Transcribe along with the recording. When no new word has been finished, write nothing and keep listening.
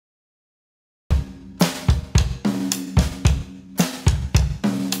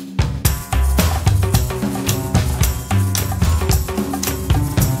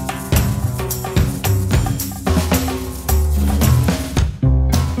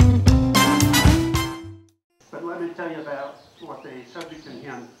a subject in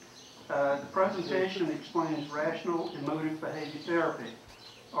him. The presentation explains rational emotive behavior therapy,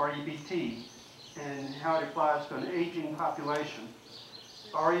 REBT, and how it applies to an aging population.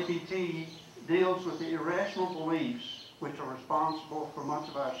 REBT deals with the irrational beliefs which are responsible for much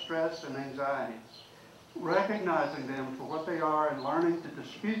of our stress and anxiety. Recognizing them for what they are and learning to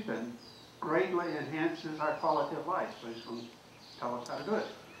dispute them greatly enhances our quality of life. So he's going to tell us how to do it.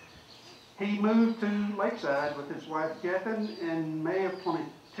 He moved to Lakeside with his wife Gethin in May of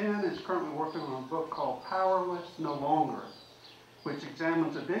 2010, is currently working on a book called Powerless No Longer, which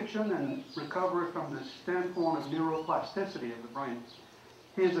examines addiction and recovery from the standpoint of neuroplasticity of the brain.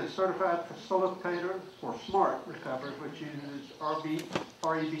 He is a certified facilitator for SMART recovery, which uses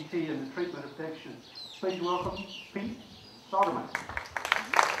REBT in the treatment of addiction. Please welcome Pete Soderman.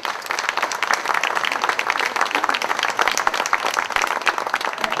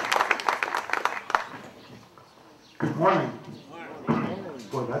 Good morning.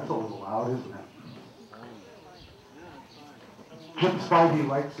 Boy, that's a little loud, isn't it? Jim Spivey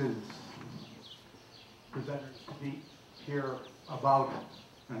likes his presenters to be here about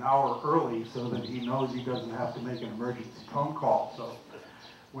an hour early so that he knows he doesn't have to make an emergency phone call. So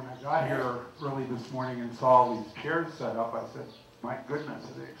when I got here early this morning and saw all these chairs set up, I said, my goodness,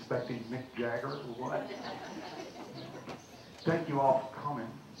 are they expecting Mick Jagger or what? Thank you all for coming.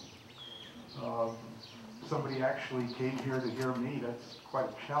 Somebody actually came here to hear me. That's quite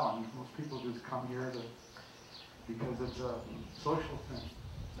a challenge. Most people just come here because it's a social thing.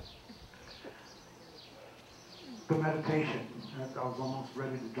 The meditation. I was almost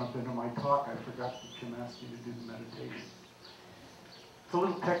ready to jump into my talk. I forgot that Jim asked me to do the meditation. It's a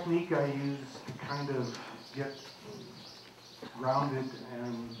little technique I use to kind of get grounded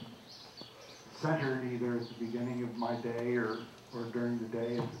and centered either at the beginning of my day or during the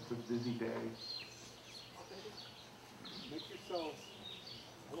day if it's a busy day.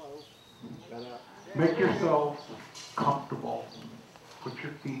 Make yourself comfortable. Put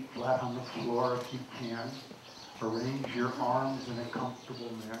your feet flat on the floor if you can. Arrange your arms in a comfortable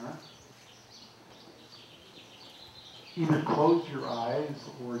manner. Either close your eyes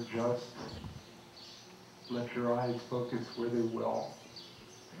or just let your eyes focus where they will.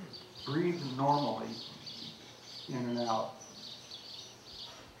 Breathe normally in and out.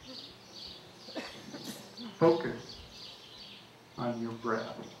 Focus on your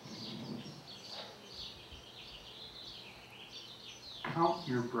breath. Count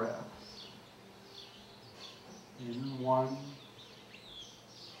your breaths. In 1,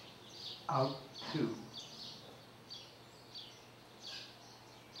 out 2.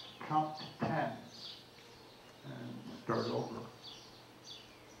 Count to 10 and start over.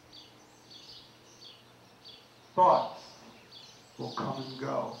 Thoughts will come and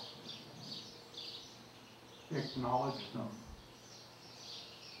go. Acknowledge them.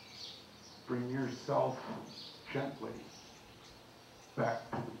 Bring yourself gently back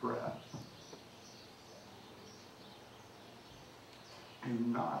to the breath. Do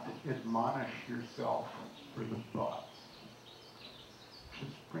not admonish yourself for the thoughts.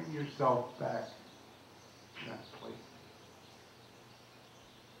 Just bring yourself back gently.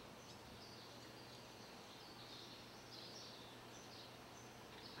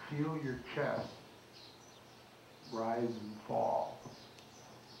 Feel your chest rise and fall.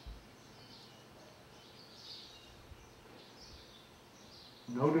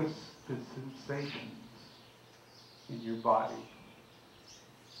 Notice the sensations in your body.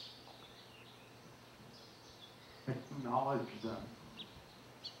 Acknowledge them.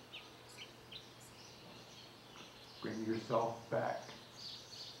 Bring yourself back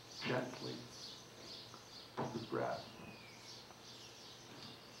gently to the breath.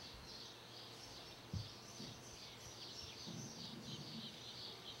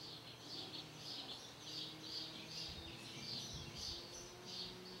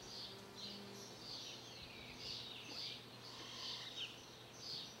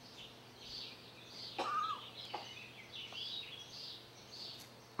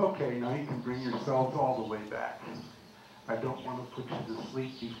 Okay, now you can bring yourselves all the way back. I don't want to put you to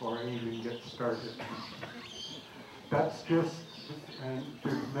sleep before I even get started. That's just, and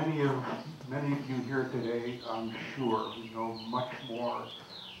there's many of you here today, I'm sure, who know much more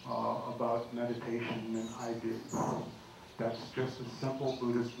about meditation than I do. That's just a simple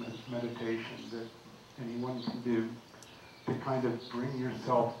Buddhist meditation that anyone can do to kind of bring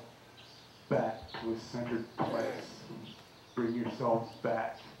yourself back to a centered place. Bring yourself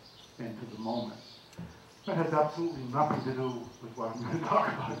back into the moment. That has absolutely nothing to do with what I'm going to talk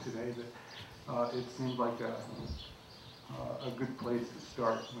about today, but it seemed like a good place to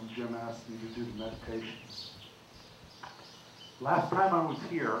start when Jim asked me to do the meditation. Last time I was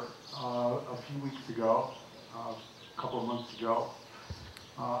here, a few weeks ago, a couple of months ago,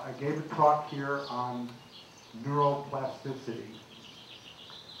 I gave a talk here on neuroplasticity.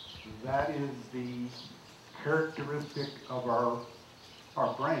 That is the characteristic of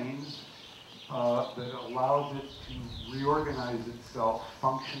our brains that allows it to reorganize itself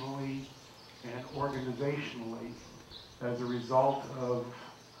functionally and organizationally as a result of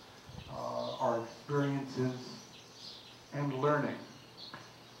our experiences and learning.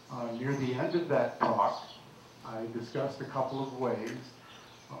 Near the end of that talk, I discussed a couple of ways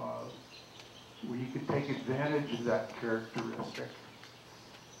where you could take advantage of that characteristic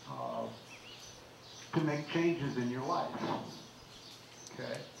to make changes in your life.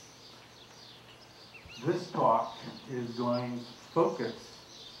 Okay? This talk is going to focus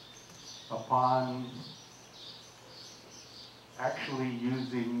upon actually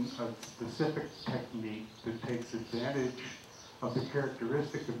using a specific technique that takes advantage of the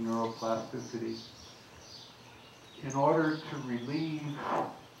characteristic of neuroplasticity in order to relieve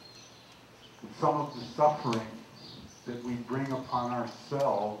some of the suffering that we bring upon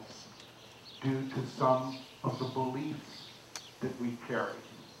ourselves due to some of the beliefs that we carry.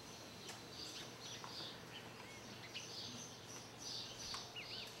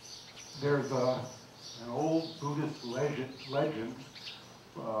 There's an old Buddhist legend,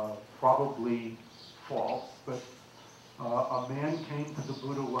 probably false, but a man came to the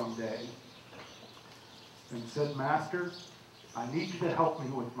Buddha one day and said, "Master, I need you to help me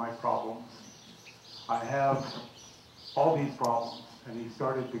with my problems. I have all these problems." And he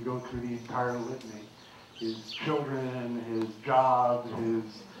started to go through the entire litany. His children, his job,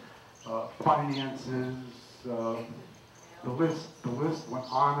 his finances, the list went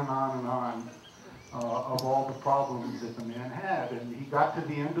on and on and on of all the problems that the man had. And he got to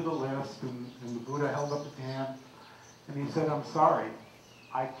the end of the list, and the Buddha held up his hand, and he said, "I'm sorry,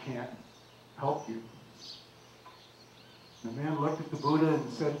 I can't help you." The man looked at the Buddha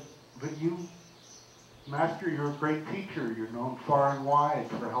and said, "But you, Master, you're a great teacher. You're known far and wide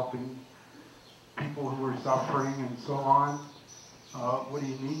for helping people who are suffering and so on. What do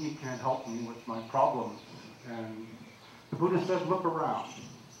you mean you can't help me with my problems?" And the Buddha said, "Look around.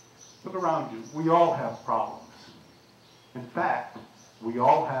 Look around you. We all have problems. In fact, we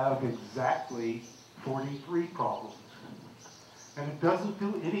all have exactly 43 problems. And it doesn't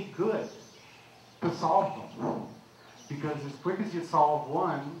do any good to solve them. Because as quick as you solve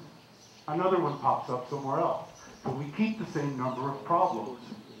one, another one pops up somewhere else. So we keep the same number of problems.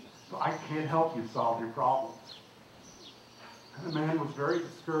 So I can't help you solve your problems." And the man was very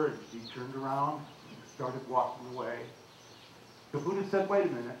discouraged. He turned around, started walking away. The Buddha said, "Wait a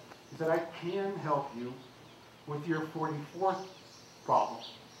minute." He said, "I can help you with your 44th problem."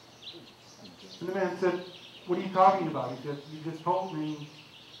 And the man said, "What are you talking about?" He said, "You just told me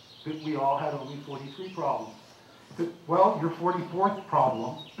that we all had only 43 problems." He said, "Well, your 44th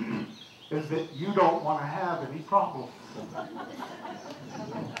problem is that you don't want to have any problems."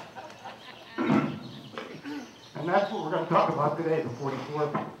 And that's what we're going to talk about today, the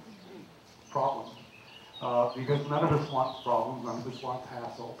 44th problem. Because none of us wants problems, none of us wants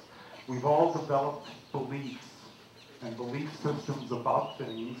hassle. We've all developed beliefs and belief systems about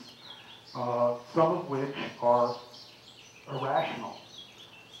things, some of which are irrational.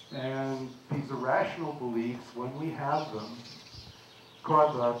 And these irrational beliefs, when we have them,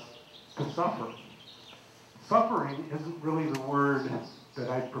 cause us to suffer. Suffering isn't really the word that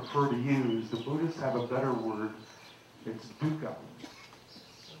I prefer to use. The Buddhists have a better word. It's dukkha,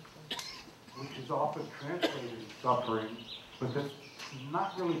 which is often translated as suffering, but that's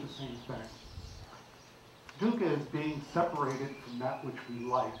not really the same thing. Dukkha is being separated from that which we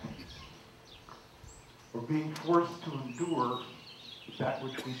like, or being forced to endure that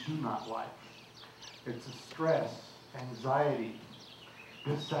which we do not like. It's a stress, anxiety,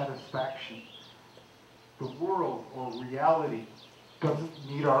 dissatisfaction. The world or reality doesn't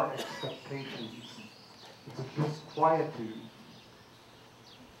meet our expectations. It's a disquietude.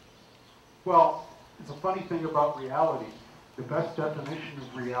 Well, it's a funny thing about reality. The best definition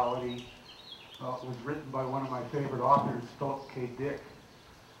of reality was written by one of my favorite authors, Philip K. Dick,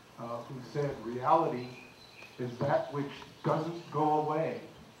 who said, "Reality is that which doesn't go away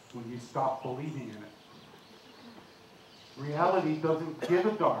when you stop believing in it." Reality doesn't give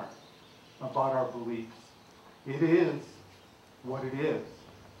a darn about our beliefs. It is what it is.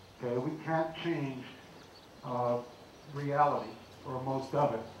 Okay, we can't change reality, or most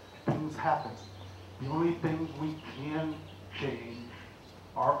of it. Things happen. The only things we can change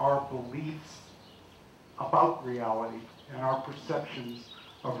are our beliefs about reality and our perceptions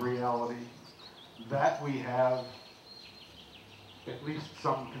of reality. That we have at least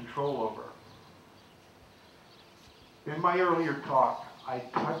some control over. In my earlier talk, I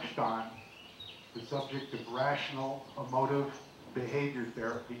touched on the subject of rational emotive behavior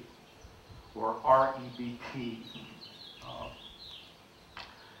therapy, or REBT.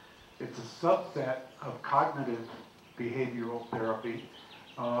 It's a subset of cognitive behavioral therapy.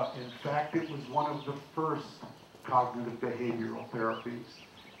 In fact, it was one of the first cognitive behavioral therapies.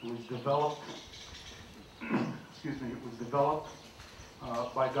 It was developed,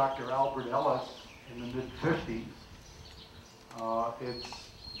 by Dr. Albert Ellis in the mid-50s. It's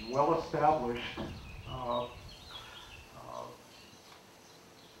well established.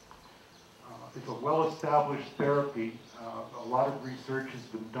 It's a well-established therapy. A lot of research has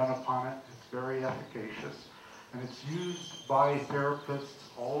been done upon it. It's very efficacious. And it's used by therapists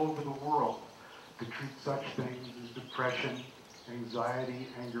all over the world to treat such things as depression, anxiety,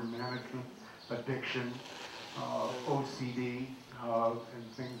 anger management, addiction, OCD,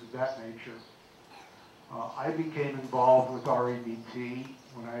 and things of that nature. I became involved with REBT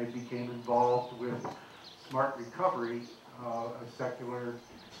when I became involved with Smart Recovery, a secular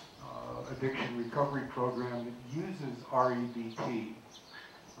addiction recovery program that uses REBT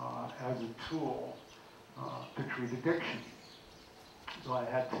as a tool to treat addiction. So I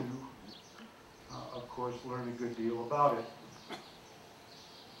had to, of course, learn a good deal about it.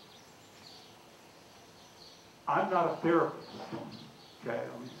 I'm not a therapist, okay?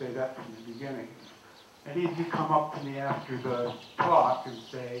 Let me say that from the beginning. Any of you come up to me after the talk and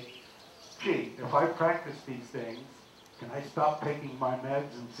say, gee, if I practice these things, can I stop taking my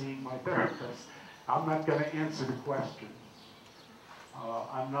meds and seeing my therapist? I'm not going to answer the question.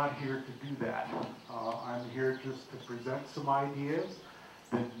 I'm not here to do that. I'm here just to present some ideas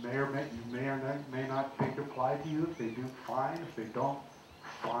that you may or may not think apply to you. If they do, fine. If they don't,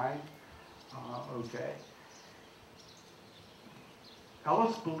 fine. Okay.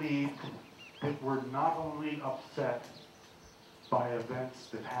 Ellis believed that we're not only upset by events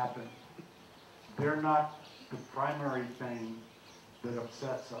that happen, they're not the primary thing that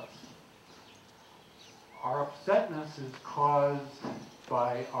upsets us. Our upsetness is caused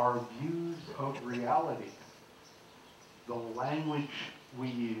by our views of reality, the language we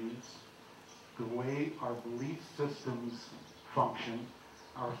use, the way our belief systems function,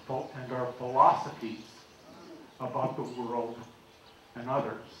 and our philosophies about the world and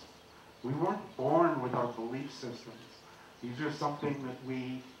others. We weren't born with our belief systems. These are something that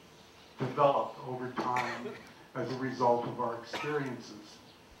we developed over time as a result of our experiences,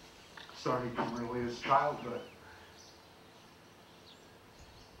 starting from earliest childhood.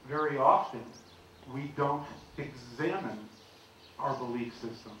 Very often, we don't examine our belief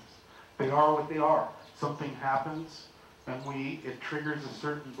systems. They are what they are. Something happens, and it triggers a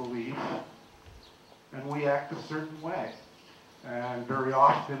certain belief, and we act a certain way. And very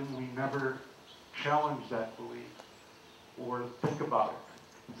often, we never challenge that belief or think about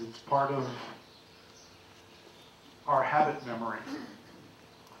it. It's part of our habit memory.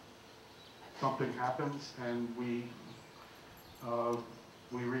 Something happens, and we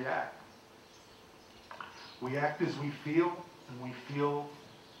react. We act as we feel, and we feel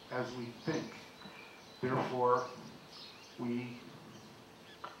as we think. Therefore, we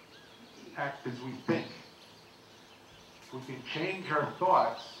act as we think. If we can change our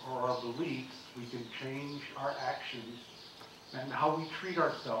thoughts or our beliefs, we can change our actions and how we treat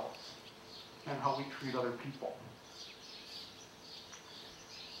ourselves and how we treat other people.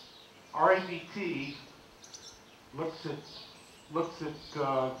 REBT looks at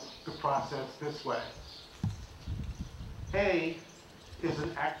the process this way. A is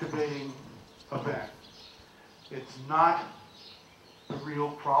an activating event. It's not the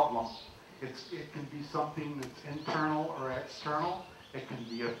real problem. It can be something that's internal or external. It can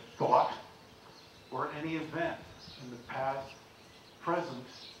be a thought or any event in the past, present,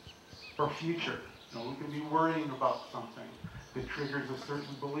 or future. We can be worrying about something that triggers a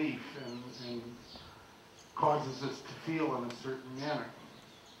certain belief and causes us to feel in a certain manner.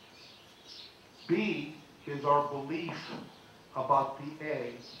 B is our belief about the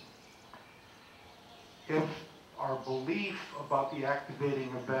A. If our belief about the activating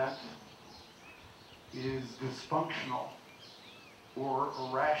event is dysfunctional or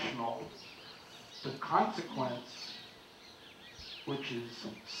irrational, the consequence, which is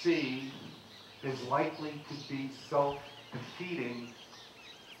C, is likely to be self-defeating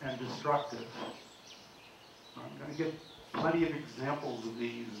and destructive. I'm going to give plenty of examples of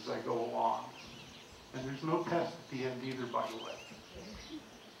these as I go along. And there's no test at the end either, by the way.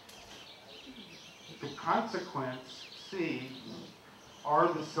 The consequence, C,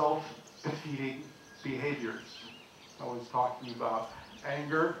 are the self-defeating behaviors. I was talking about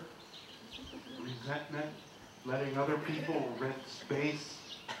anger, resentment, letting other people rent space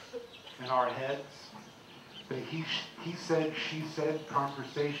in our heads. The he said, she said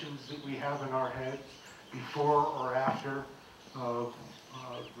conversations that we have in our heads before or after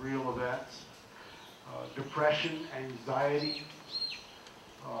real events. Depression, anxiety,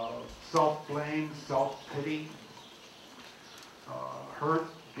 self-blame, self-pity, hurt,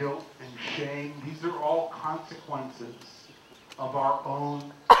 guilt, and shame. These are all consequences of our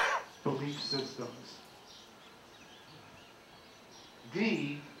own belief systems.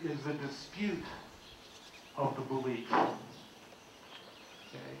 D is the dispute of the belief,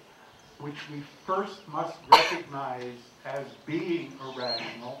 okay, which we first must recognize as being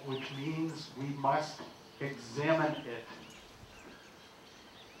irrational, which means we must examine it.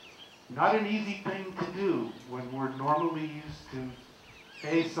 Not an easy thing to do when we're normally used to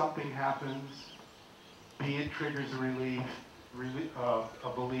A, something happens, B, it triggers a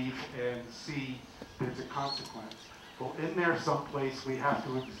belief, and C, there's a consequence. Well, in there someplace, we have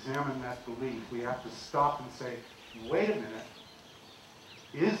to examine that belief. We have to stop and say, wait a minute,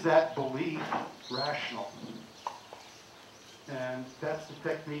 is that belief rational? And that's the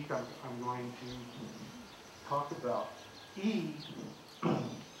technique I'm going to talk about. E,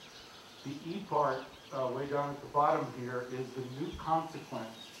 the E part, way down at the bottom here, is the new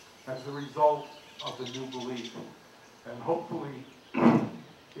consequence as a result of the new belief. And hopefully,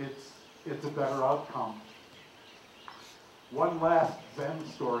 it's a better outcome. One last Zen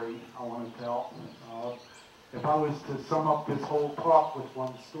story I want to tell. If I was to sum up this whole talk with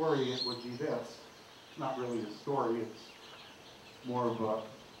one story, it would be this. It's not really a story, it's more of a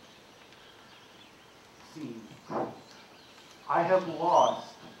scene. I have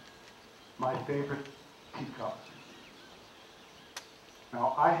lost my favorite teacup.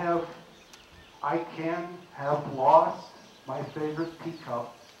 Now, I can have lost my favorite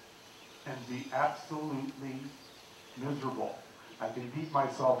teacup and be absolutely miserable. I can beat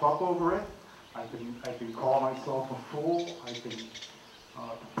myself up over it. I can call myself a fool. I can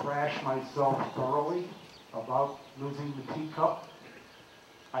thrash myself thoroughly about losing the teacup.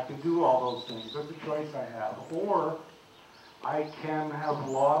 I can do all those things. That's a choice I have. Or I can have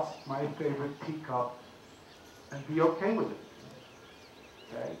lost my favorite teacup and be okay with it.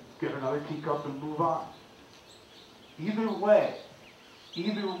 Okay? Get another teacup and move on. Either way,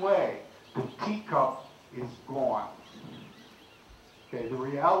 the teacup is gone. Okay, the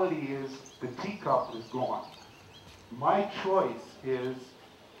reality is the teacup is gone. My choice is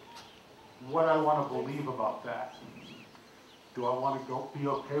what I want to believe about that. Do I want to be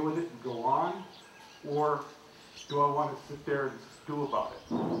okay with it and go on? Or do I want to sit there and stew about it?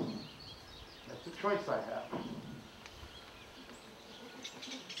 That's a choice I have.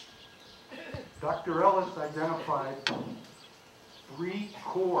 Dr. Ellis identified 3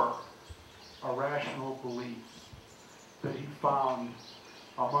 core irrational beliefs that he found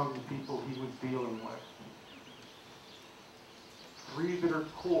among the people he was dealing with. 3 that are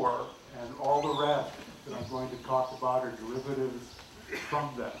core, and all the rest that I'm going to talk about are derivatives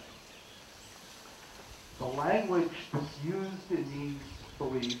from them. The language that's used in these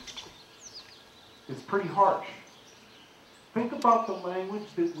beliefs is pretty harsh. Think about the language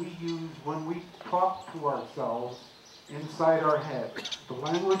that we use when we talk to ourselves inside our head. The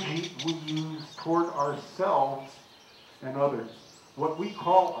language we use toward ourselves and others. What we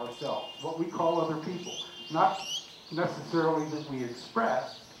call ourselves, what we call other people. Not necessarily that we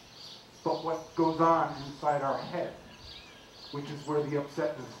express, but what goes on inside our head, which is where the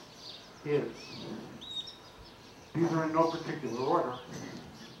upsetness is. These are in no particular order.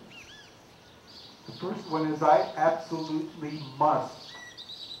 The first one is I absolutely must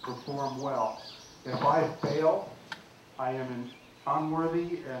perform well. If I fail, I am an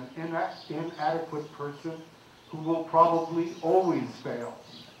unworthy and inadequate person who will probably always fail.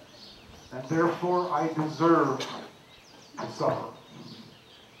 And therefore, I deserve to suffer.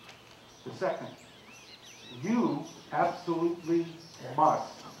 The second, you absolutely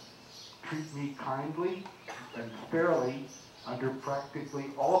must treat me kindly and fairly under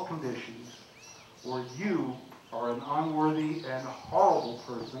practically all conditions, or you are an unworthy and horrible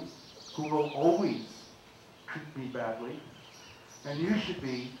person who will always treat me badly, and you should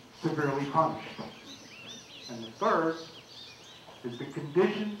be severely punished. And the third is the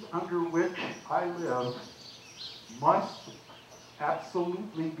conditions under which I live must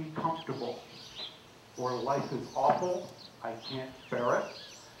absolutely be comfortable, or life is awful, I can't bear it,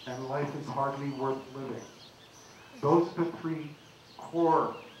 and life is hardly worth living. Those are the 3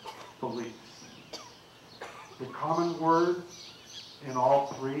 core beliefs. The common word in all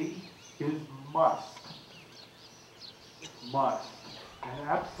 3 is must. must, an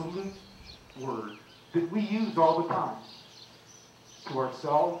absolute word that we use all the time to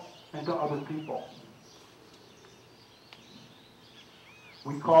ourselves and to other people.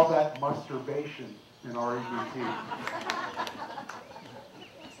 We call that masturbation in our EBT.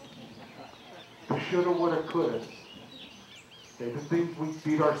 The shoulda, woulda, couldas. Okay, the things we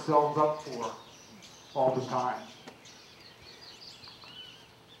beat ourselves up for all the time.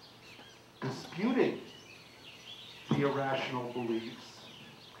 Disputing the irrational beliefs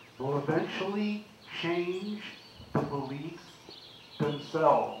will eventually change the beliefs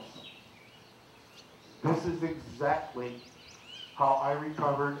themselves. This is exactly how I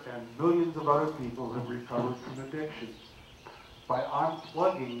recovered and millions of other people have recovered from addictions. By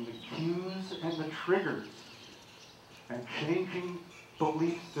unplugging the cues and the triggers and changing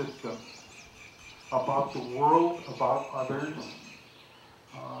belief systems about the world, about others,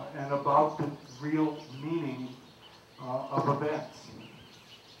 and about the real meaning of events.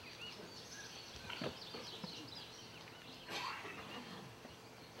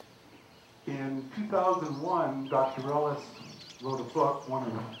 In 2001, Dr. Ellis wrote a book, one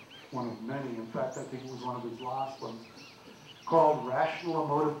of many, in fact I think it was one of his last ones, called Rational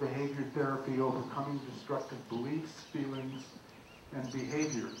Emotive Behavior Therapy, Overcoming Destructive Beliefs, Feelings, and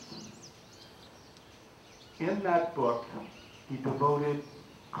Behaviors. In that book, he devoted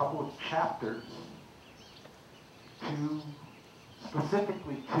a couple of chapters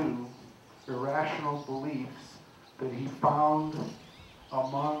specifically to irrational beliefs that he found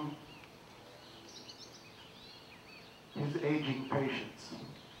among his aging patients.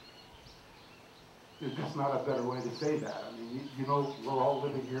 There's just not a better way to say that. I mean, you know, we're all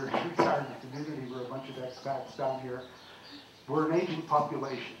living here in a retirement community. We're a bunch of expats down here. We're an aging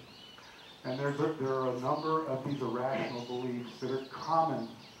population. And there are a number of these irrational beliefs that are common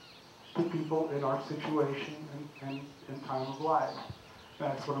to people in our situation and time of life.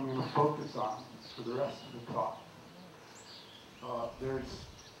 That's what I'm going to focus on for the rest of the talk. There's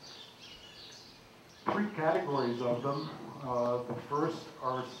three categories of them. The first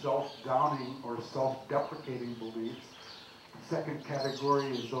are self-downing or self-deprecating beliefs. The second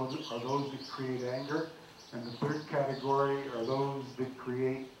category are those that create anger. And the third category are those that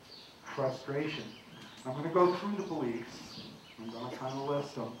create frustration. I'm going to go through the beliefs. I'm going to kind of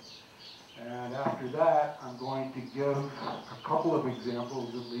list them. And after that, I'm going to give a couple of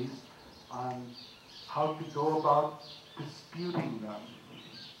examples at least on how to go about disputing them.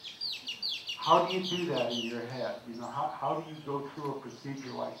 How do you do that in your head? You know, how do you go through a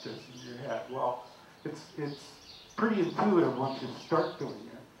procedure like this in your head? Well, it's pretty intuitive once you start doing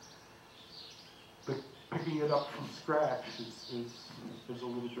it. But picking it up from scratch is a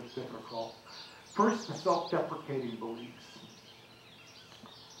little bit difficult. First, the self-deprecating beliefs.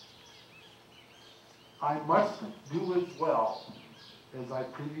 I must do as well as I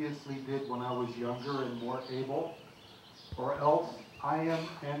previously did when I was younger and more able, or else I am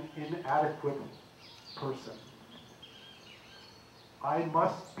an inadequate person. I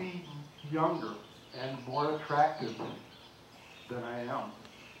must be younger and more attractive than I am.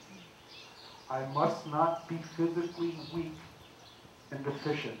 I must not be physically weak and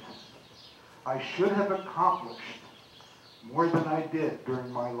deficient. I should have accomplished more than I did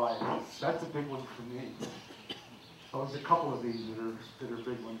during my life. That's a big one for me. There's a couple of these that are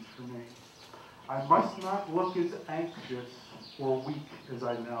big ones for me. I must not look as anxious or weak as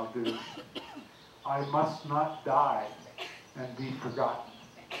I now do. I must not die and be forgotten.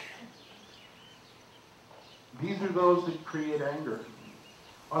 These are those that create anger.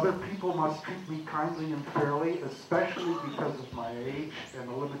 Other people must treat me kindly and fairly, especially because of my age and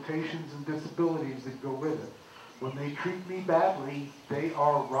the limitations and disabilities that go with it. When they treat me badly, they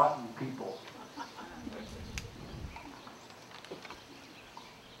are rotten people.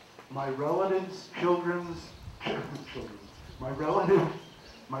 My relatives, children,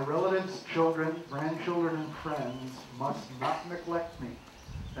 grandchildren, and friends must not neglect me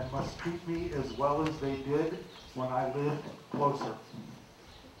and must treat me as well as they did when I lived closer.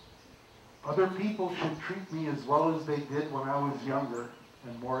 Other people should treat me as well as they did when I was younger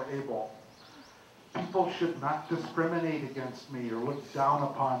and more able. People should not discriminate against me or look down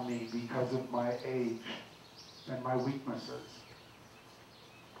upon me because of my age and my weaknesses.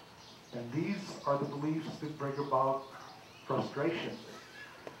 And these are the beliefs that bring about frustration.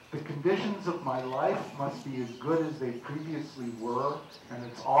 The conditions of my life must be as good as they previously were, and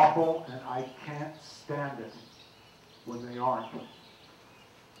it's awful, and I can't stand it when they aren't.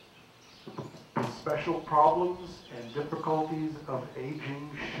 The special problems and difficulties of aging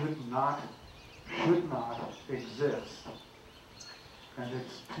should not exist, and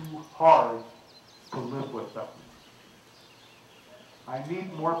it's too hard to live with them. I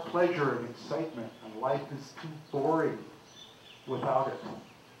need more pleasure and excitement, and life is too boring without it.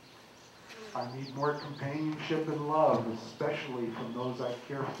 I need more companionship and love, especially from those I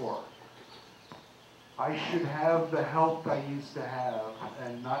care for. I should have the health I used to have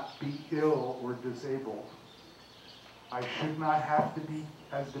and not be ill or disabled. I should not have to be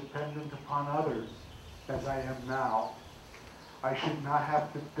as dependent upon others as I am now. I should not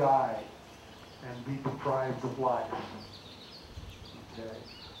have to die and be deprived of life. Okay?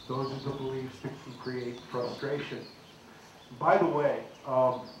 Those are the beliefs that can create frustration. By the way,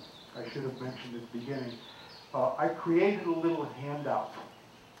 I should have mentioned at the beginning, I created a little handout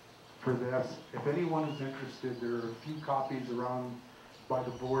for this. If anyone is interested, there are a few copies around by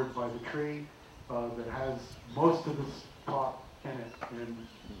the board, by the tree, that has most of this talk in it in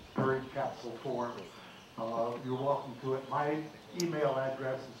very capsule form. You're welcome to it. My email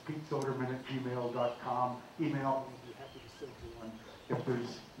address is petesoderman@gmail.com. Email me, I'd be happy to send you one if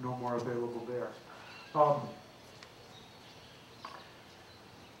there's no more available there.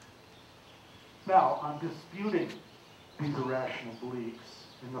 Now, I'm disputing these irrational beliefs.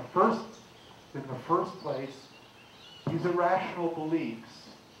 In the first place, these irrational beliefs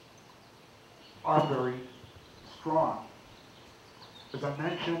are very strong. As I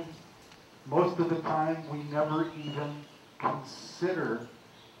mentioned, most of the time we never even consider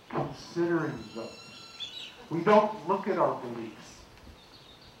considering them. We don't look at our beliefs.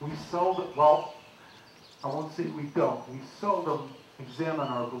 We seldom, well, I won't say we don't, we seldom examine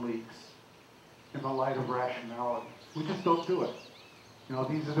our beliefs in the light of rationality. We just don't do it. You know,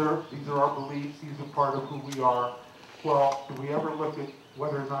 these are our beliefs, these are part of who we are. Well, do we ever look at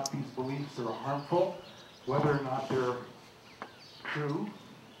whether or not these beliefs are harmful, whether or not they're true,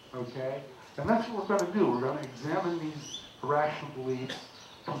 okay? And that's what we're going to do. We're going to examine these irrational beliefs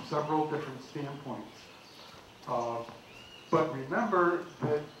from several different standpoints. But remember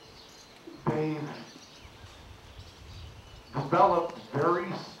that they've developed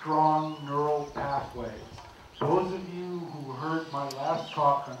very strong neural pathways. Those of you who heard my last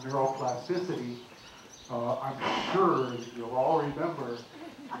talk on neuroplasticity, I'm sure that you'll all remember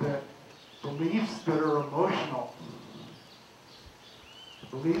that beliefs that are emotional,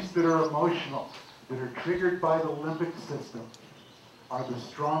 that are triggered by the limbic system, are the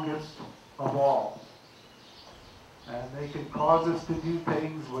strongest of all. And they can cause us to do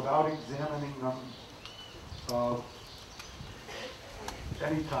things without examining them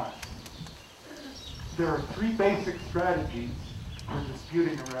anytime. There are three basic strategies for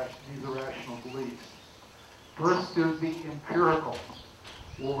disputing these irrational beliefs. First, there's the empirical,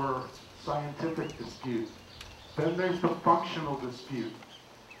 or scientific dispute. Then there's the functional dispute.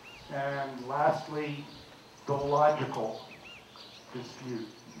 And lastly, the logical dispute.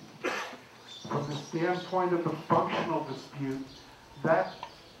 From the standpoint of the functional dispute, that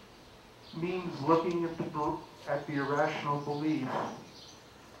means looking at the irrational belief.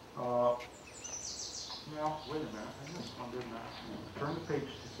 Now, wait a minute, I missed one, didn't I? Turn the page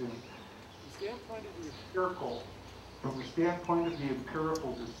to see. From the standpoint of the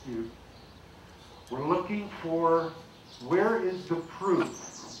empirical dispute, we're looking for where is the proof?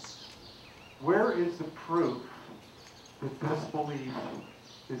 Where is the proof that this belief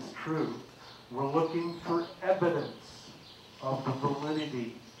is true? We're looking for evidence of the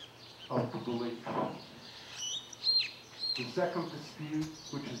validity of the belief. The second dispute,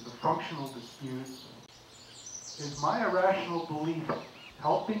 which is the functional dispute, is my irrational belief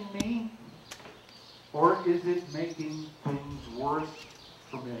helping me, or is it making things worse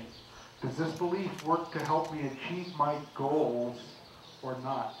for me? Does this belief work to help me achieve my goals or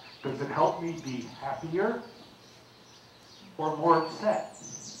not? Does it help me be happier or more upset?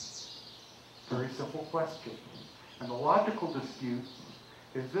 Very simple question. And the logical dispute,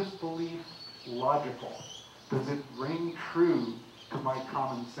 is this belief logical? Does it ring true to my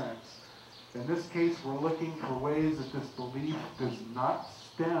common sense? In this case, we're looking for ways that this belief does not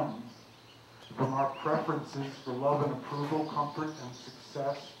stem from our preferences for love and approval, comfort and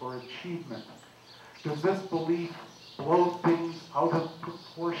success, or achievement. Does this belief blow things out of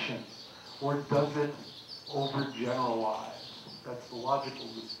proportion, or does it overgeneralize? That's the logical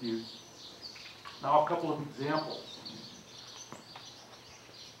dispute. Now, a couple of examples.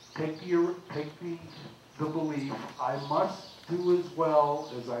 Take the belief, I must do as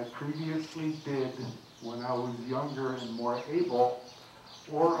well as I previously did when I was younger and more able,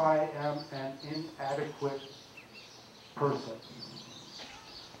 or I am an inadequate person.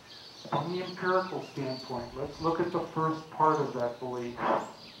 From the empirical standpoint, let's look at the first part of that belief.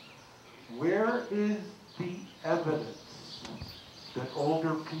 Where is the evidence that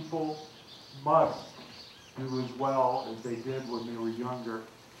older people must do as well as they did when they were younger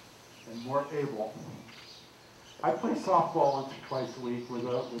and more able. I play softball once or twice a week with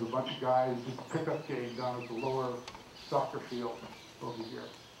a bunch of guys, just a pickup game down at the lower soccer field over here.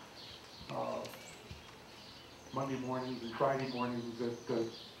 Monday mornings and Friday mornings at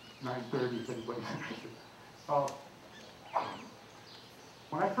 9:30 if anybody's interested.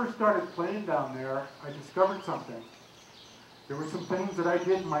 When I first started playing down there, I discovered something. There were some things that I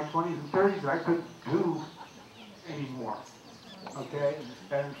did in my 20s and 30s that I couldn't do anymore. Okay?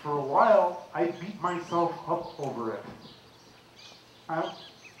 And for a while, I beat myself up over it. I'm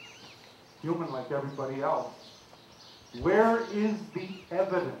human like everybody else. Where is the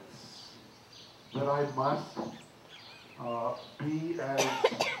evidence that I must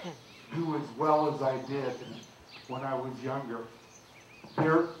do as well as I did when I was younger?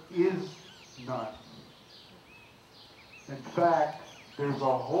 There is none. In fact, there's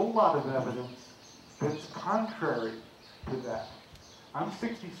a whole lot of evidence that's contrary to that. I'm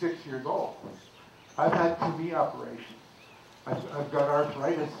 66 years old. I've had 2 knee operations. I've got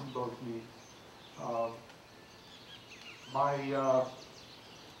arthritis in both knees. My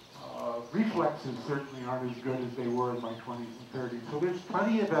reflexes certainly aren't as good as they were in my 20s and 30s. So there's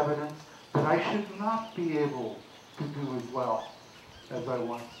plenty of evidence that I should not be able to do as well as I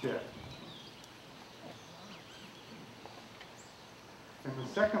once did. And the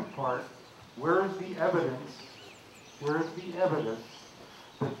second part, where is the evidence? Where is the evidence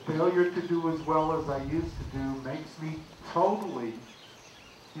that failure to do as well as I used to do makes me totally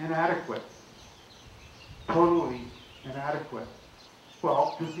inadequate? Totally inadequate.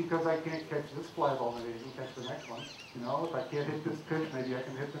 Well, just because I can't catch this fly ball today, I can catch the next one. You know, if I can't hit this pitch, maybe I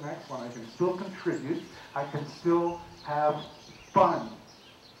can hit the next one. I can still contribute. I can still have fun,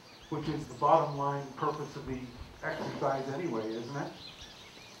 which is the bottom line purpose of the exercise anyway, isn't it?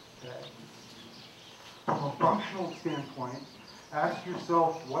 Okay. From a functional standpoint, ask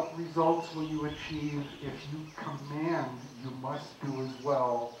yourself, what results will you achieve if you command you must do as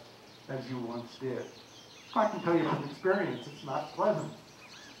well as you once did? I can tell you from experience, it's not pleasant.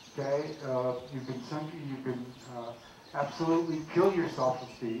 Okay, you can absolutely kill your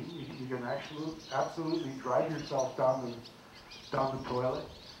self-esteem. You can actually absolutely drive yourself down the toilet.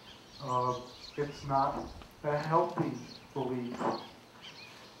 It's not a healthy belief.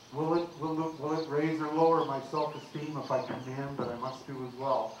 Will it raise or lower my self-esteem if I command that I must do as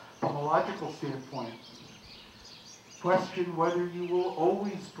well? From a logical standpoint, question whether you will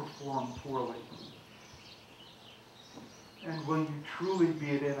always perform poorly. And will you truly be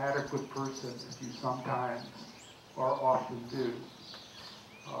an inadequate person if you sometimes or often do?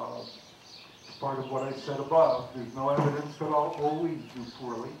 It's part of what I said above. There's no evidence that I'll always do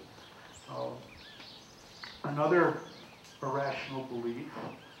poorly. Another irrational belief: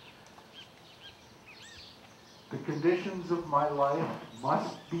 the conditions of my life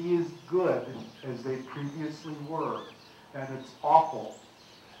must be as good as they previously were, and it's awful,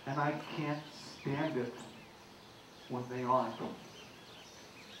 and I can't stand it when they aren't.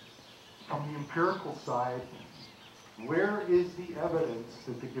 From the empirical side, where is the evidence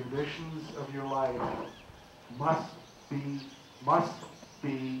that the conditions of your life must be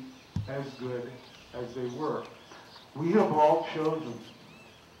as good as they were? We have all chosen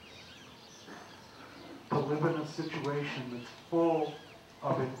to live in a situation that's full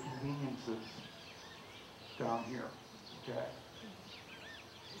of inconveniences down here. Okay?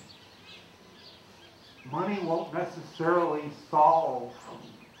 Money won't necessarily solve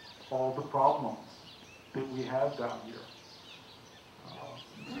all the problems that we have down here.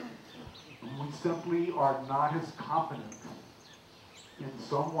 We simply are not as competent in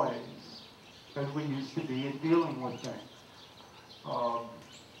some ways as we used to be in dealing with things.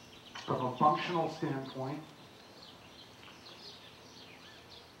 From a functional standpoint,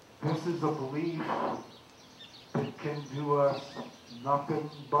 this is a belief that can do us nothing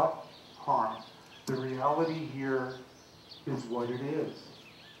but harm. The reality here is what it is.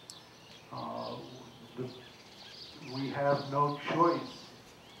 We have no choice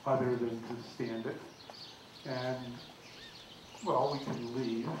other than to stand it. And, well, we can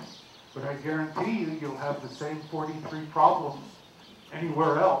leave, but I guarantee you, you'll have the same 43 problems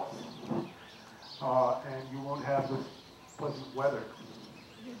anywhere else. And you won't have this pleasant weather.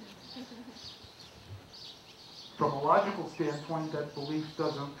 From a logical standpoint, that belief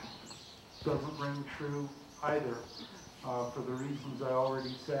doesn't ring true either, for the reasons I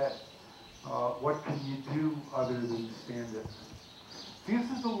already said. What can you do other than stand it? This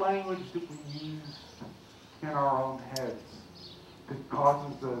is the language that we use in our own heads that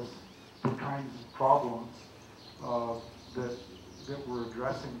causes us the kinds of problems that we're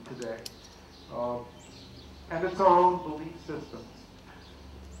addressing today. and it's our own belief systems.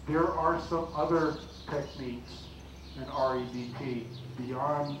 There are some other techniques in REBT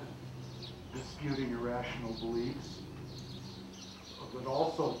beyond disputing irrational beliefs that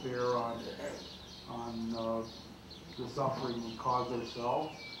also bear on the suffering we cause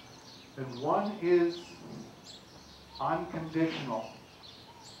ourselves. And one is unconditional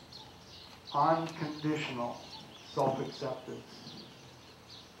self-acceptance.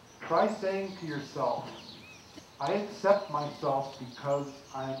 Try saying to yourself, I accept myself because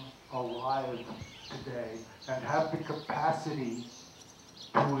I'm alive today and have the capacity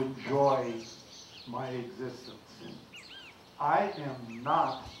to enjoy my existence. I am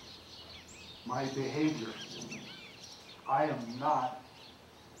not my behavior. I am not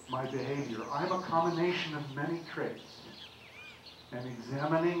my behavior. I'm a combination of many traits. And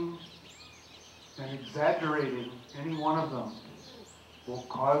examining and exaggerating any one of them will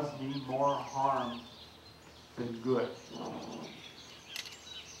cause me more harm than good.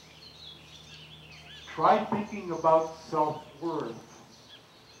 Try thinking about self-worth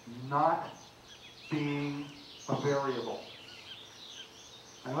not being a variable.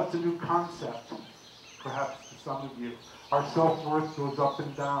 And that's a new concept, perhaps to some of you. Our self-worth goes up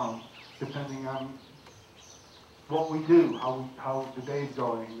and down depending on what we do, how the day's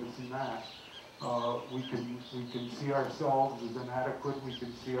going, this and that. We can see ourselves as inadequate. We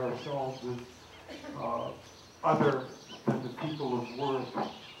can see ourselves as other than the people of worth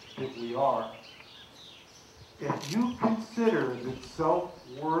that we are. If you consider that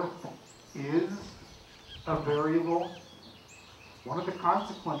self-worth is a variable, one of the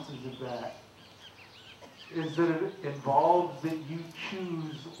consequences of that is that it involves that you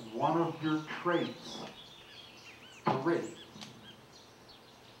choose one of your traits to rate.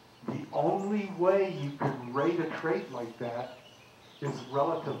 The only way you can rate a trait like that is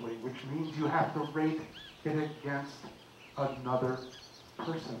relatively, which means you have to rate it against another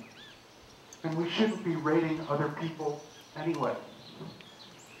person. And we shouldn't be rating other people anyway.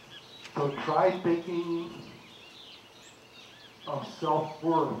 So try thinking of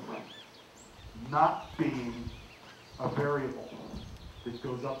self-worth not being a variable that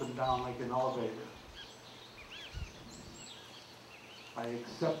goes up and down like an elevator. I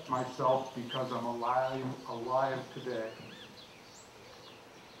accept myself because I'm alive today.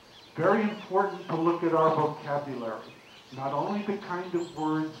 Very important to look at our vocabulary. Not only the kind of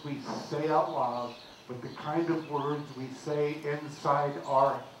words we say out loud, but the kind of words we say inside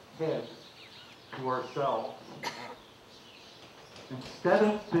our head to ourselves. Instead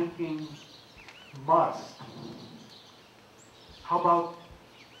of thinking must, how about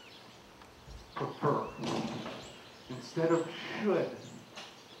prefer? Instead of should,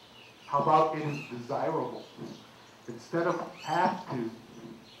 how about it is desirable? Instead of have to,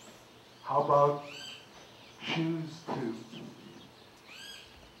 how about choose to?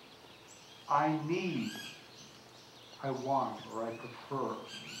 I need, I want, or I prefer.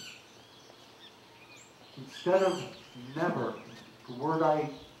 Instead of never, the word I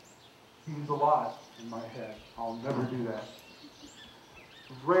use a lot in my head, I'll never do that.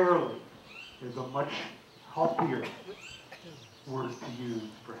 Rarely is a much healthier word to use,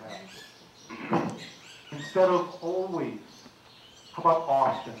 perhaps. Instead of always, how about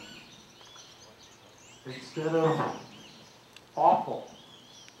often? Instead of awful,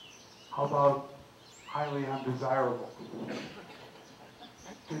 how about highly undesirable?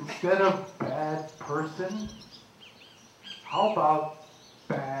 Instead of bad person, how about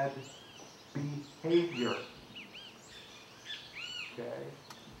bad behavior? Okay.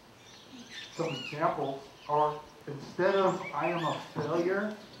 Some examples are, instead of I am a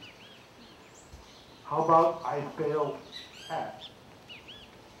failure, how about I failed at?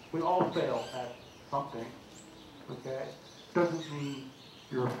 We all fail at something, okay? Doesn't mean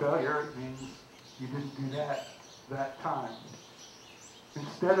you're a failure, it means you didn't do that time.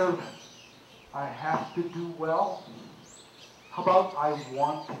 Instead of I have to do well, how about I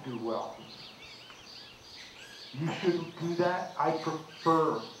want to do well? You shouldn't do that, I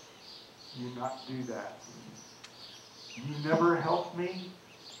prefer you not do that. You never help me,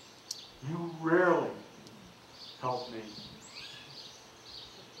 you rarely help me.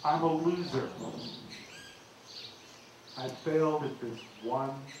 I'm a loser. I failed at this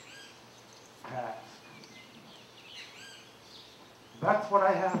one task. That's what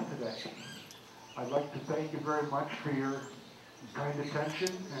I have today. I'd like to thank you very much for your kind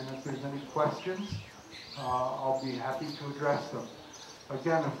attention, and if there's any questions, I'll be happy to address them.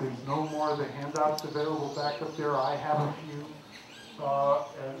 Again, if there's no more of the handouts available back up there, I have a few,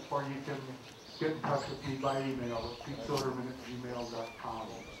 or you can get in touch with me by email at petesoderman@gmail.com.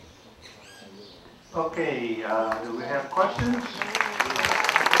 Okay, do we have questions?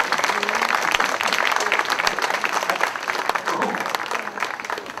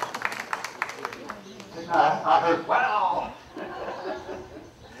 I heard, wow!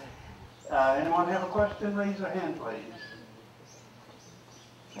 Anyone have a question? Raise your hand, please.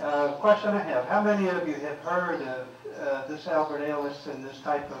 Question I have. How many of you have heard of this Albert Ellis and this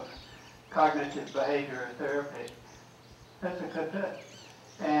type of cognitive behavior therapy? That's a good bit.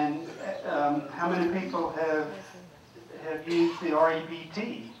 And how many people have used the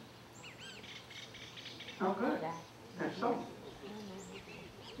REBT? Oh, good. There's some.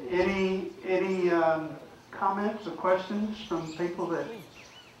 Any comments or questions from people that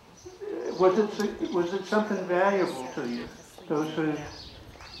was it something valuable to you? Those who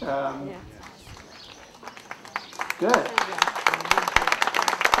good.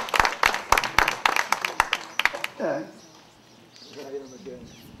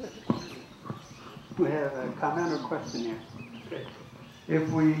 We have a comment or question here. Okay. If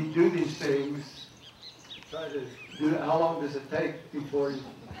we do these things, try to do. How long does it take before you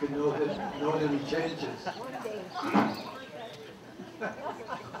can note any changes?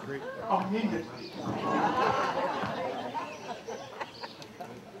 Immediately.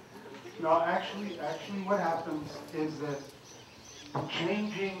 No, actually what happens is that the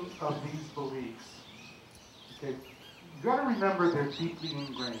changing of these beliefs, okay, you got to remember they're deeply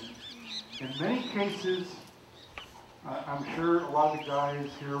ingrained. In many cases, I'm sure a lot of the guys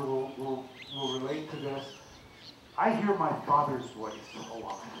here will relate to this. I hear my father's voice a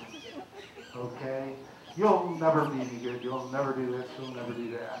lot, okay? You'll never be any good, you'll never do this, you'll never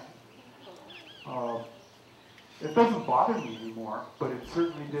do that. It doesn't bother me anymore, but it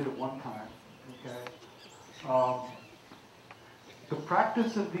certainly did at one time, okay? The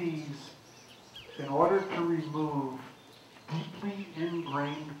practice of these, in order to remove deeply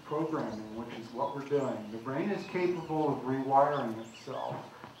ingrained programming, which is what we're doing, the brain is capable of rewiring itself,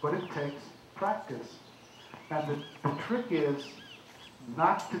 but it takes practice. And the trick is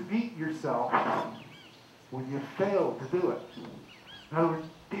not to beat yourself when you fail to do it. In other words,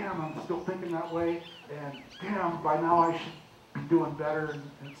 damn, I'm still thinking that way, and damn, by now I should be doing better,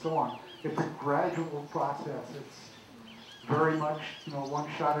 and so on. It's a gradual process. It's very much, one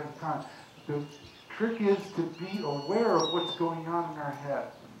shot at a time. The trick is to be aware of what's going on in our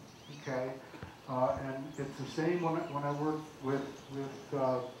head, okay? And it's the same when I work with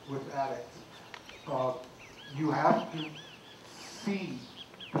addicts. You have to see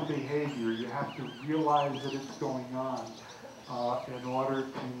the behavior. You have to realize that it's going on in order to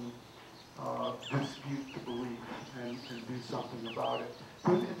dispute the belief and do something about it.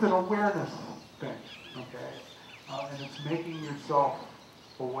 So it's an awareness thing, okay? And it's making yourself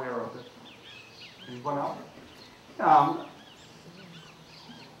aware of it. Anyone else?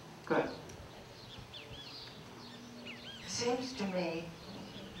 Good. Seems to me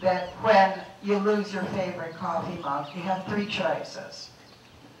that when you lose your favorite coffee mug, you have three choices.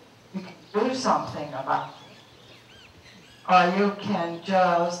 You can do something about it, or you can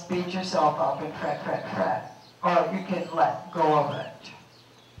just beat yourself up and fret, or you can let go of it.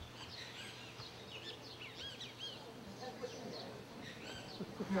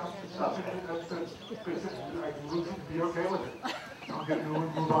 Yeah, that's I can lose it, be okay with it. I'll get new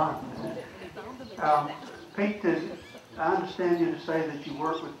and move on. Pete, I understand you to say that you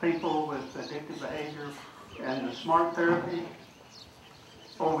work with people with addictive behavior and the SMART therapy.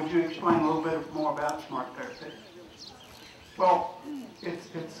 Or would you explain a little bit more about SMART therapy? Well, it's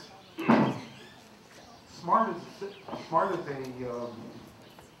SMART is a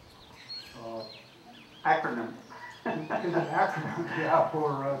Acronym. is an acronym, yeah,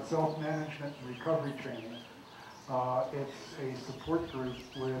 for self-management and recovery training. It's a support group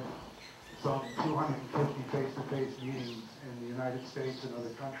with some 250 face-to-face meetings in the United States and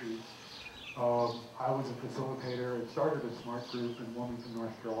other countries. I was a facilitator and started a SMART group in Wilmington,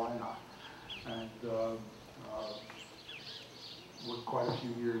 North Carolina, and worked quite a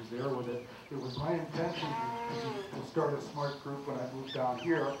few years there with it. It was my intention to start a SMART group when I moved down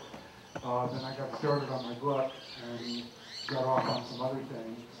here. Then I got started on my book and got off on some other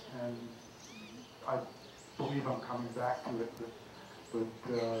things, and I believe I'm coming back to it, but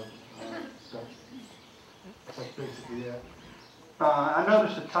that's basically it. I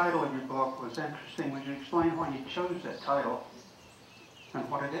noticed the title of your book was interesting. Would you explain why you chose that title and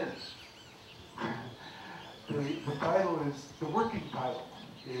what it is? The title is, the working title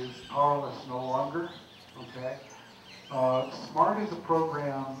is Powerless No Longer, okay? SMART is a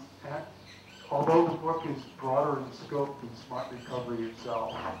program, although the book is broader in scope than SMART Recovery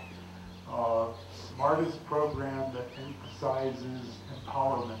itself. SMART is a program that emphasizes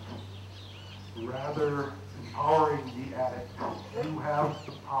empowerment. rather empowering the addict. You have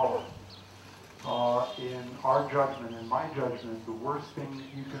the power. In our judgment, in my judgment, the worst thing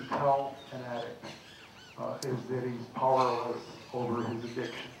you can tell an addict is that he's powerless over his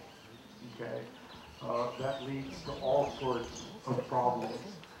addiction. Okay, that leads to all sorts of problems.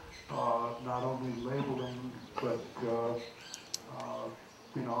 Not only labeling, but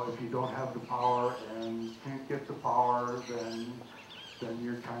you know, if you don't have the power and can't get the power, then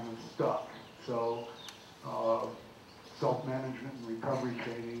you're kind of stuck. So self-management and recovery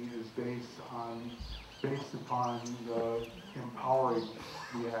training is based upon empowering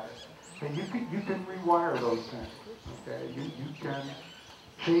the addict. And you can rewire those things. Okay, you can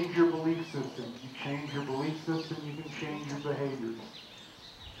change your belief system. You change your belief system, you can change your behaviors.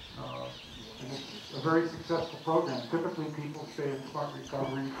 And it's a very successful program. Typically, people stay in smart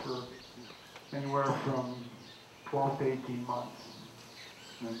recovery for anywhere from 12 to 18 months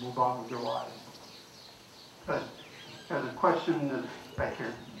and then move on with their lives. Good. There's a question back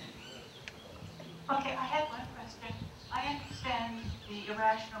here. Okay, I had one question. I understand the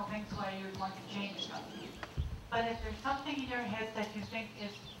irrational things why you would want to change something. But if there's something in your head that you think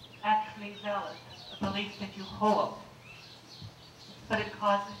is actually valid, a belief that you hold, but it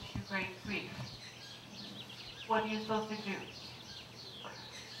causes you great grief, what are you supposed to do?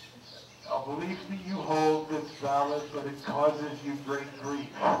 A belief that you hold that's valid, but it causes you great grief.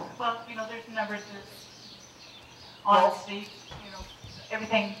 Well, you know, there's numbers, there's honesty, you know,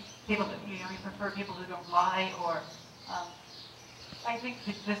 everything, people that, you know, you prefer people who don't lie, or, I think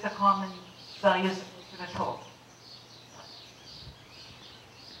there's a common values that you should hold.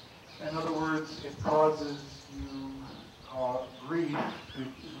 In other words, it causes you grief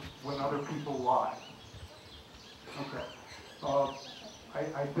when other people lie. Okay.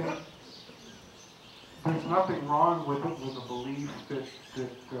 I think there's nothing wrong with a belief that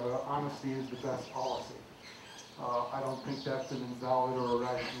honesty is the best policy. I don't think that's an invalid or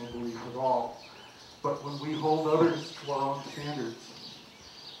irrational belief at all. But when we hold others to our own standards,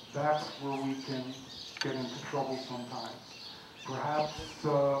 that's where we can get into trouble sometimes. Perhaps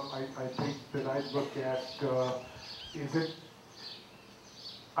I think that I'd look at,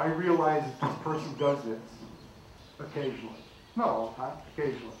 I realize that this person does this occasionally. No, not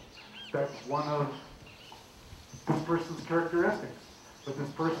occasionally. That's one of this person's characteristics. But this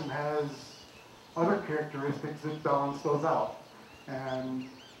person has other characteristics that balance those out. And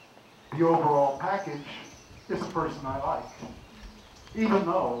the overall package is a person I like, even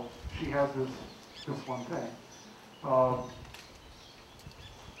though she has this one thing.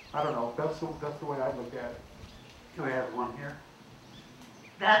 I don't know. That's the way I look at it. Do we have one here?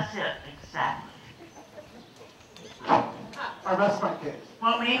 That's it, exactly. I rest my case.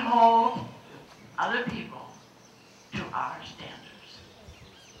 When we hold other people to our standards.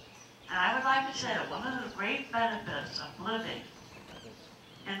 And I would like to say that one of the great benefits of living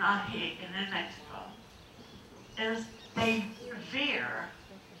in Ajijic and in Mexico is they revere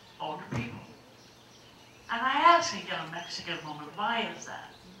older people. And I asked a young Mexican woman, why is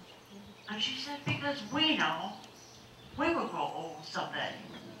that? And she said, because we know we will grow old someday.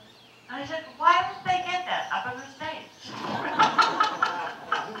 And I said, why don't they get that up in the States?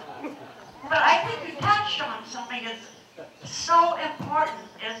 But I think you touched on something that's so important,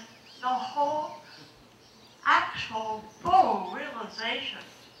 is the whole actual full realization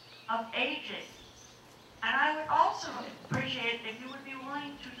of aging. And I would also appreciate if you would be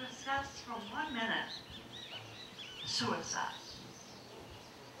willing to discuss for 1 minute suicide.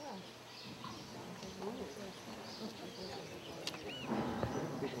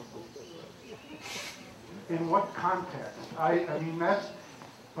 In what context? I mean, that's,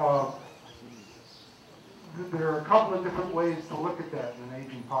 there are a couple of different ways to look at that in an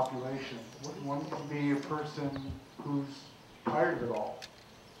aging population. One can be a person who's tired of it all,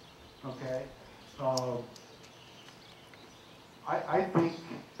 okay? I think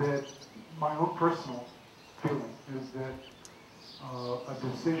that my own personal feeling is that a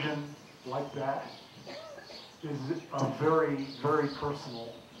decision like that is a very, very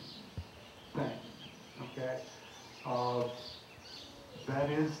personal thing, okay? That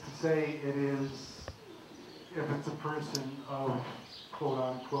is to say, it is, if it's a person of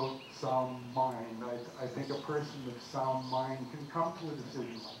quote-unquote sound mind, I think a person with sound mind can come to a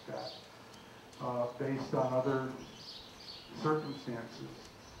decision like that based on other circumstances,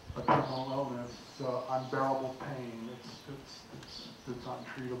 a terminal illness, unbearable pain that's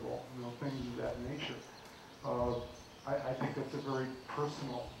untreatable, you know, things of that nature. I think that's a very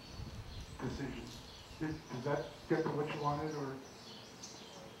personal decision. Does that get to what you wanted, or?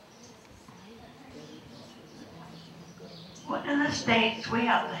 Well, in the States, we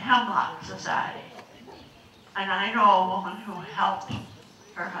have the Hemlock Society. And I know a woman who helped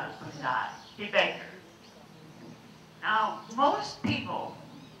her husband die. He begged her. Now, most people,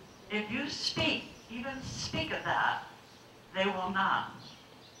 if you even speak of that, they will not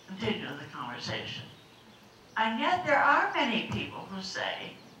continue the conversation. And yet there are many people who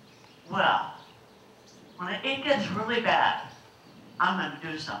say, well, when it gets really bad, I'm going to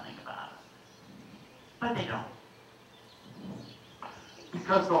do something about it. But they don't.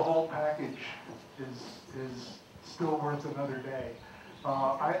 Because the whole package is still worth another day.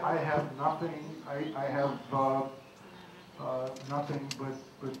 I have nothing. I have nothing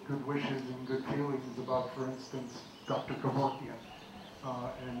but good wishes and good feelings about, for instance, Dr. Kevorkian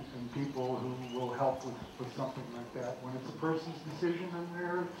and people who will help with something like that. When it's a person's decision, then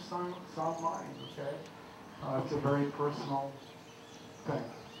they're of sound mind. Okay, it's a very personal thing.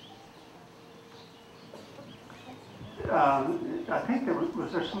 I think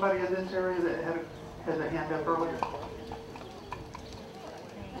was there somebody in this area that had a hand up earlier?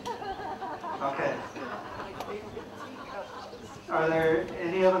 Okay. Are there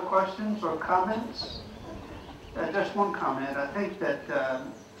any other questions or comments? Just one comment. I think that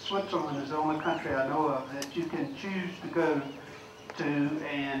Switzerland is the only country I know of that you can choose to go to,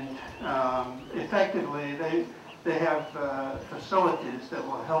 and effectively they have facilities that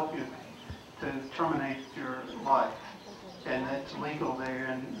will help you to terminate your life. And that's legal there,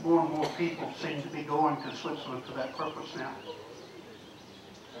 and more people seem to be going to Switzerland for that purpose now.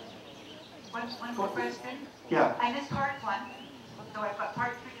 One more question. Yeah. I missed part 1, so I've got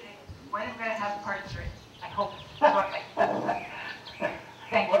part 3 today. When am I going to have part 3? I hope.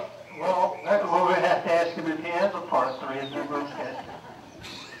 Thank you. Well, we'll have to ask him if he has a part 3, and then we'll get.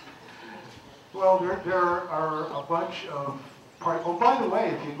 Well, there are a bunch of parts. Oh, by the way,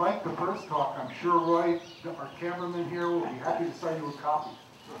 if you'd like the first talk, I'm sure Roy, our cameraman here, will be happy to send you a copy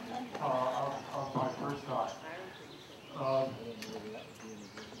of my first talk.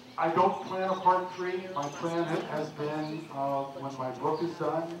 I don't plan a part 3. My plan has been when my book is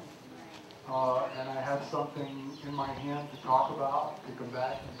done and I have something in my hand to talk about, to come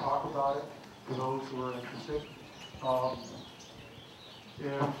back and talk about it to those who are interested.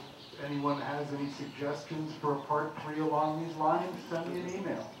 If anyone has any suggestions for a part 3 along these lines, send me an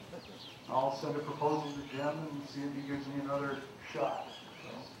email. I'll send a proposal to Jim and see if he gives me another shot.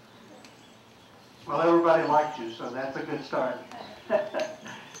 Well, everybody liked you, so that's a good start.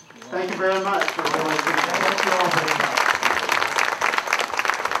 Thank you very much. Thank you all very much.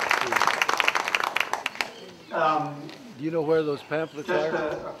 Do you know where those pamphlets Just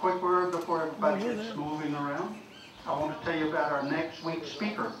are? a quick word before everybody gets moving around. I want to tell you about our next week's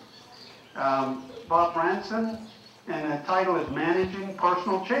speaker, Bob Branson, and the title is Managing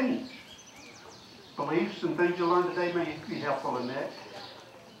Personal Change. Beliefs and things you learn today may be helpful in that.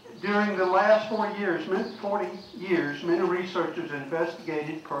 During the last 40 years, many researchers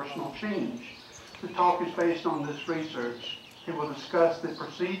investigated personal change. The talk is based on this research. It will discuss the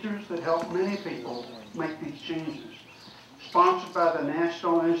procedures that help many people make these changes. Sponsored by the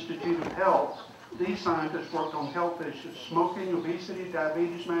National Institute of Health, these scientists worked on health issues, smoking, obesity,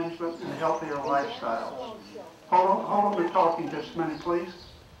 diabetes management, and healthier lifestyles. Hold on to talking just a minute, please.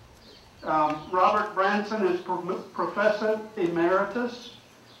 Robert Branson is Professor Emeritus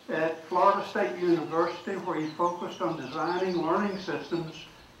at Florida State University, where he focused on designing learning systems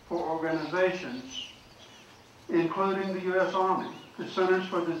for organizations, including the U.S. Army, the Centers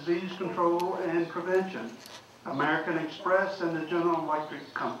for Disease Control and Prevention, American Express, and the General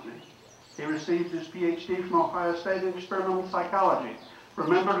Electric Company. He received his PhD from Ohio State in experimental psychology.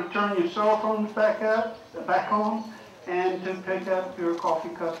 Remember to turn your cell phones back on, and to pick up your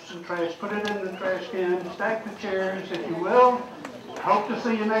coffee cups and trash. Put it in the trash can, stack the chairs, if you will. Hope to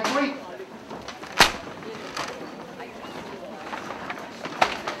see you next week.